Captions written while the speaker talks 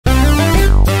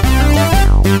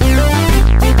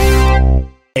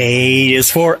is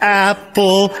for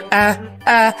apple,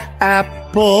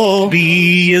 apple.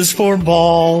 B is for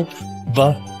ball,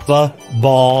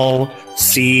 ball.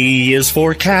 C is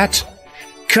for cat,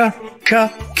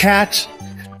 cat.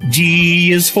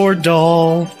 D is for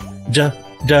doll,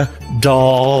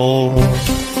 doll.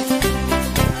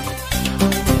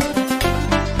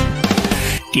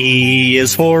 E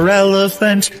is for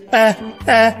elephant,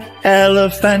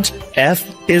 elephant. F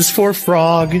is for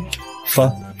frog,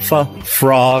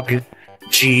 frog.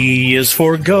 G is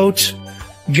for goat,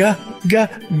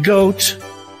 goat.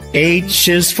 H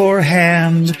is for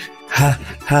hand,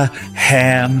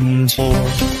 hand.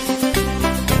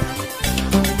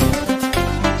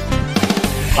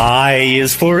 I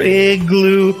is for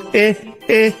igloo,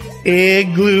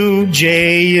 igloo.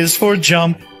 J is for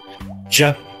jump,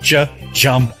 jump.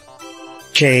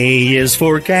 K is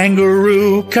for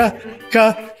kangaroo,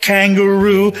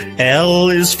 kangaroo. L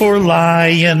is for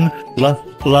lion,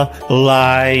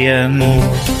 lion.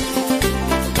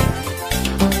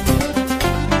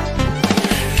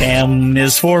 M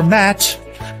is for mat,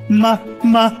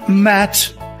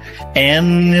 mat.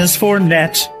 N is for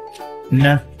net,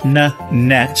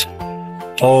 net.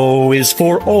 O is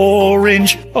for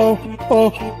orange,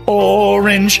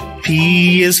 orange.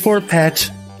 P is for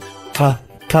pet, pet.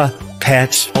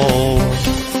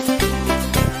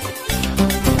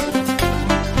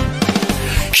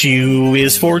 Q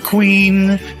is for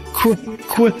queen,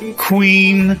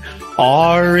 queen.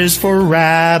 R is for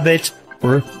rabbit,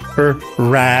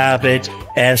 rabbit.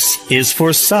 S is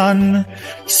for sun,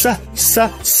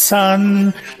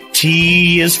 sun.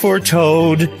 T is for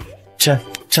toad, toad.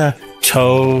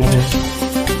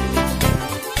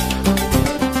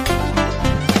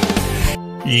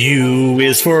 U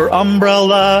is for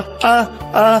umbrella,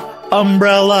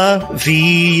 umbrella.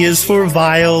 V is for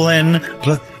violin,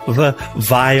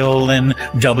 violin.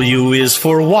 W is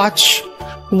for watch,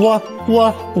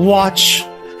 watch.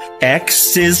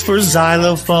 X is for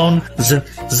xylophone,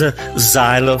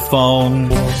 xylophone.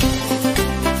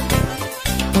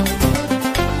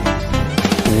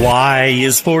 Y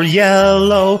is for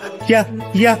yellow,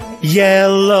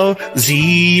 yellow.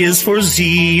 Z is for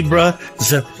zebra,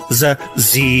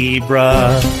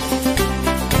 zebra.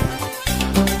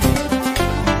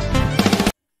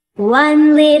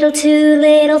 1 little, 2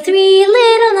 little, 3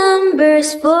 little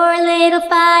numbers, 4 little,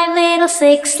 5 little,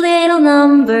 6 little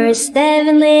numbers,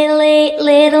 7 little, 8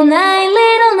 little, 9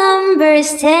 little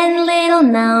numbers, 10 little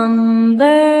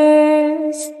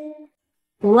numbers.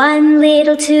 1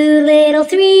 little, 2 little,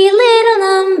 3 little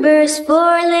numbers,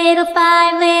 4 little,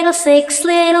 5 little, 6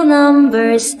 little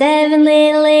numbers, 7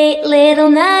 little, 8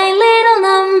 little, 9 little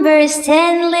numbers,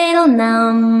 10 little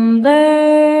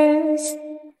numbers.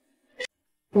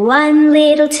 1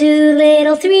 little, 2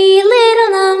 little, 3 little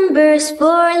numbers,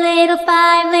 4 little,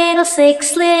 5 little,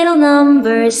 6 little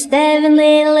numbers, 7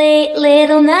 little, 8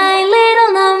 little, 9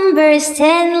 little numbers,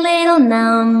 10 little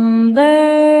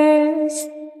numbers.